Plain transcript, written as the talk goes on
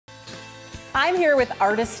I'm here with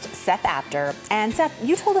artist Seth Apter. And Seth,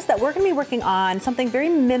 you told us that we're going to be working on something very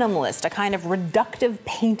minimalist, a kind of reductive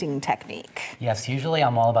painting technique. Yes, usually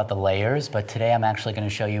I'm all about the layers, but today I'm actually going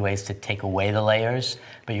to show you ways to take away the layers,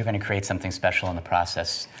 but you're going to create something special in the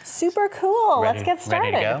process. Super cool. Let's get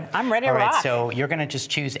started. Ready to go? I'm ready to rock. All right, so you're going to just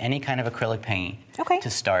choose any kind of acrylic paint to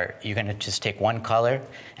start. You're going to just take one color,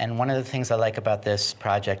 and one of the things I like about this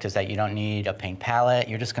project is that you don't need a paint palette.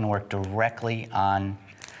 You're just going to work directly on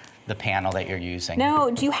the panel that you're using.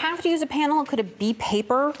 Now, do you have to use a panel? Could it be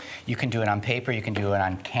paper? You can do it on paper, you can do it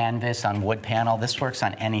on canvas, on wood panel. This works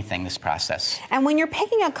on anything, this process. And when you're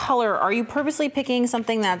picking a color, are you purposely picking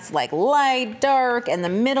something that's like light, dark, in the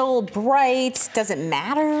middle, bright? Does it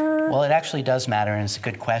matter? Well, it actually does matter, and it's a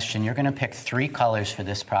good question. You're gonna pick 3 colors for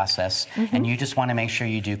this process, and you just wanna make sure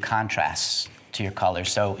you do contrasts to your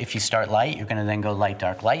colors. So if you start light, you're gonna then go light,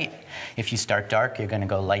 dark, light. If you start dark, you're gonna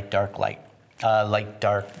go light, dark, light. Light,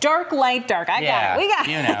 dark. Dark, light, dark. I got it. We got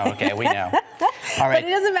it. You know. Okay, we know. All right. But it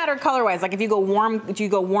doesn't matter color-wise. Like if you go warm, do you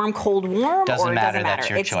go warm, cold, warm? Doesn't or matter. Doesn't matter. That's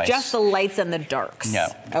your it's choice. It's just the lights and the darks. No.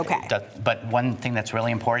 Okay. But one thing that's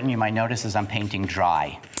really important, you might notice, is I'm painting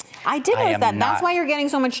dry. I did notice that. That's why you're getting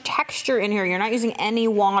so much texture in here. You're not using any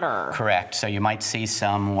water. Correct. So you might see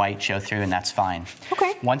some white show through, and that's fine.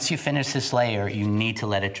 Okay. Once you finish this layer, you need to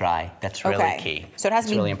let it dry. That's really key. So it has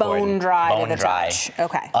to be bone dry to the touch.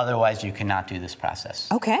 Okay. Otherwise, you cannot do this process.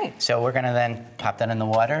 Okay. So we're going to then pop that in the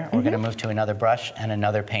water. We're going to move to another brush and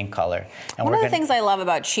another paint color. And one of the things I love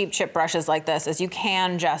about cheap chip brushes like this is you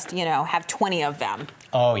can just, you know, have 20 of them.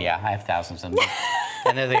 Oh yeah, I have thousands of them.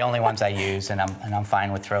 And they're the only ones I use, and I'm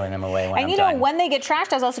fine with throwing them away when I'm done. And you know, when they get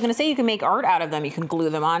trashed, I was also going to say you can make art out of them. You can glue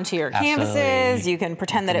them onto your canvases. You can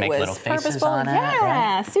pretend that it was purposeful.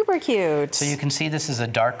 Yeah, super cute. So you can see this is a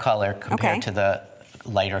dark color compared to the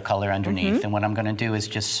lighter color underneath. And what I'm going to do is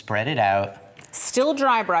just spread it out. Still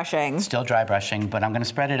dry brushing. Still dry brushing, but I'm going to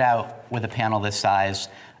spread it out with a panel this size,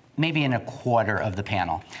 maybe in a quarter of the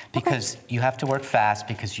panel, because you have to work fast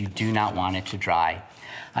because you do not want it to dry.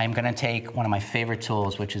 I'm going to take one of my favorite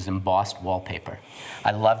tools, which is embossed wallpaper.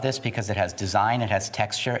 I love this because it has design, it has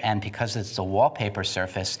texture, and because it's a wallpaper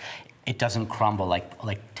surface, it doesn't crumble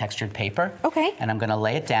like textured paper. Okay. And I'm going to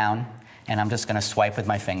lay it down, and I'm just going to swipe with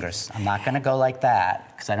my fingers. I'm not going to go like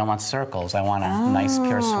that because I don't want circles. I want a nice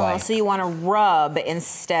pure swipe. So you want to rub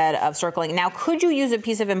instead of circling. Now, could you use a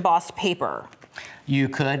piece of embossed paper? You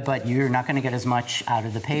could, but you're not going to get as much out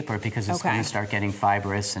of the paper because it's going to start getting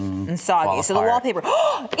fibrous and soggy. So the wallpaper,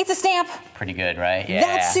 it's a stamp. Pretty good, right? Yeah.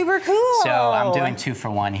 That's super cool. So I'm doing 2 for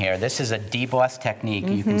 1 here. This is a deboss technique.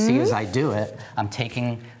 You can see as I do it, I'm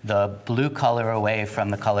taking the blue color away from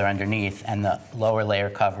the color underneath, and the lower layer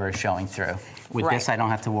cover is showing through. With this, I don't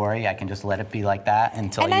have to worry. I can just let it be like that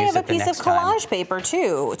until I use it the next time. And I have a piece of collage paper,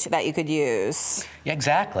 too, that you could use. Yeah,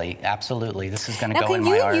 exactly. Absolutely. This is going to go in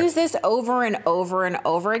my art. Now, can you use this over and over and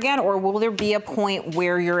over again, or will there be a point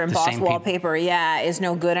where your embossed wallpaper, is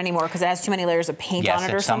no good anymore because it has too many layers of paint on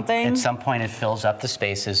it or something? At some point, it fills up the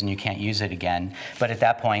spaces and you can't use it again. But at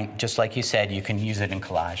that point, just like you said, you can use it in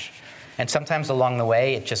collage. And sometimes along the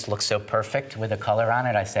way, it just looks so perfect with a color on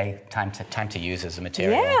it, I say, time to use as a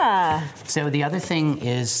material. Yeah. So the other thing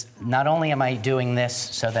is, not only am I doing this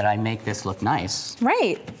so that I make this look nice.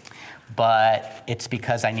 Right. But it's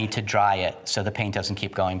because I need to dry it so the paint doesn't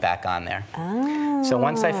keep going back on there. Oh. So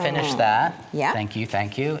once I finish that, thank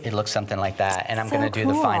you, it looks something like that. And I'm going to do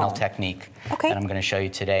the final technique that I'm going to show you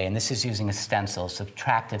today. And this is using a stencil,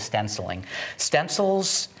 subtractive stenciling.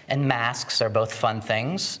 Stencils and masks are both fun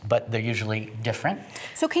things, but they're usually different.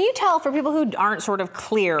 So can you tell, for people who aren't sort of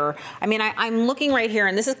clear, I mean, I'm looking right here,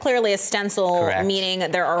 and this is clearly a stencil,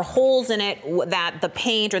 meaning there are holes in it that the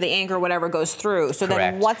paint or the ink or whatever goes through. So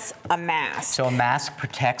then what's a mask? So a mask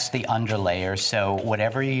protects the underlayer, so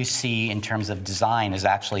whatever you see in terms of design is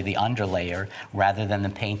actually the underlayer rather than the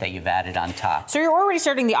paint that you've added on top. So you're already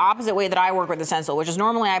starting the opposite way that I work with the stencil, which is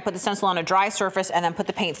normally I put the stencil on a dry surface and then put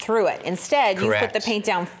the paint through it. Instead, you put the paint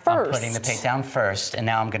down first. I'm putting the paint down first, and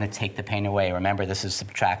now I'm going to take the paint away. Remember, this is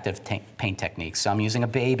subtractive paint technique, so I'm using a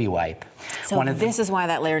baby wipe. So this is why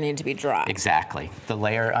that layer needed to be dry. Exactly. The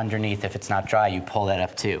layer underneath, if it's not dry, you pull that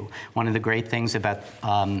up too. One of the great things about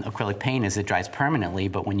acrylic paint is it dries permanently,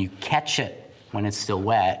 but when you catch it when it's still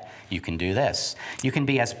wet, you can do this. You can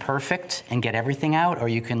be as perfect and get everything out, or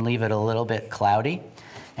you can leave it a little bit cloudy.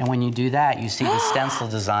 And when you do that, you see the stencil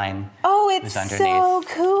design is underneath. So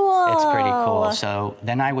cool. It's pretty cool. So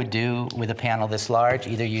then I would do, with a panel this large,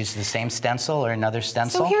 either use the same stencil or another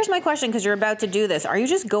stencil. So here's my question, because you're about to do this. Are you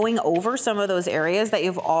just going over some of those areas that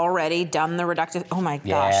you've already done the reductive? Oh my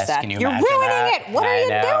gosh, Seth. Can you You're ruining it. What are you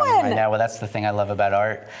doing? I know. Well, that's the thing I love about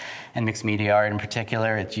art. and mixed media art in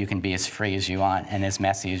particular, you can be as free as you want and as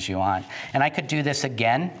messy as you want. And I could do this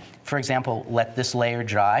again. For example, let this layer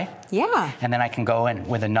dry. Yeah. And then I can go in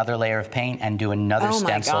with another layer of paint and do another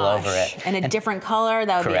stencil over it. And a different color,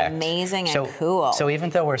 that would be amazing and cool. So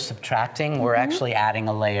even though we're subtracting, we're actually adding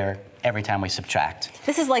a layer every time we subtract.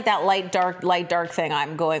 This is like that light, dark thing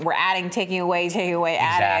we're adding, taking away,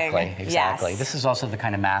 adding. Exactly. Yes. This is also the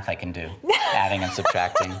kind of math I can do, adding and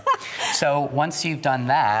subtracting. So once you've done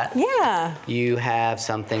that, you have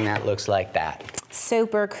something that looks like that.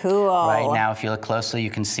 Super cool. Right now, if you look closely, you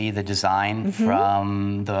can see the design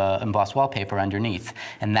from the embossed wallpaper underneath.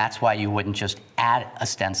 And that's why you wouldn't just add a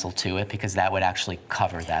stencil to it, because that would actually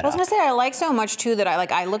cover that up. I was gonna say, I like so much too that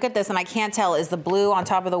I look at this and I can't tell, is the blue on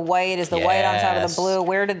top of the white? Is the white on top of the blue?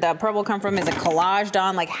 Where did the purple come from? Is it collaged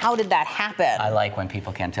on? Like, how did that happen? I like when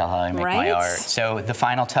people can't tell how I make my art. So the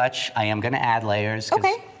final touch, I am gonna add layers.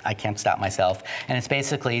 I can't stop myself. And it's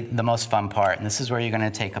basically the most fun part. And this is where you're gonna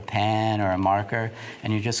take a pen or a marker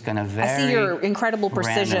and you're just gonna I see your incredible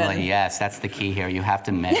precision. Randomly, yes, that's the key here. You have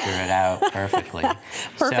to measure it out perfectly.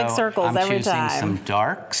 Perfect circles every time. I'm choosing some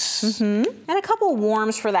darks. And a couple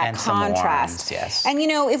warms for that contrast. Some warms, yes. And you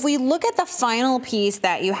know, if we look at the final piece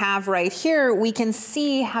that you have right here, we can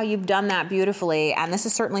see how you've done that beautifully. And this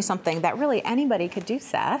is certainly something that really anybody could do,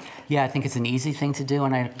 Seth. Yeah, I think it's an easy thing to do,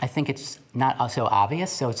 and I think it's not so obvious,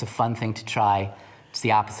 so it's a fun thing to try. It's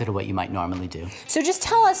the opposite of what you might normally do. So just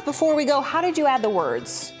tell us before we go, how did you add the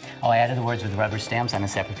words? Oh, I added the words with rubber stamps on a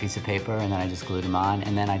separate piece of paper, and then I just glued them on,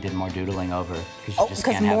 and then I did more doodling over.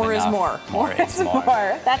 Because more is more. More is more.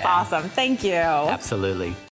 That's awesome. Thank you. Absolutely.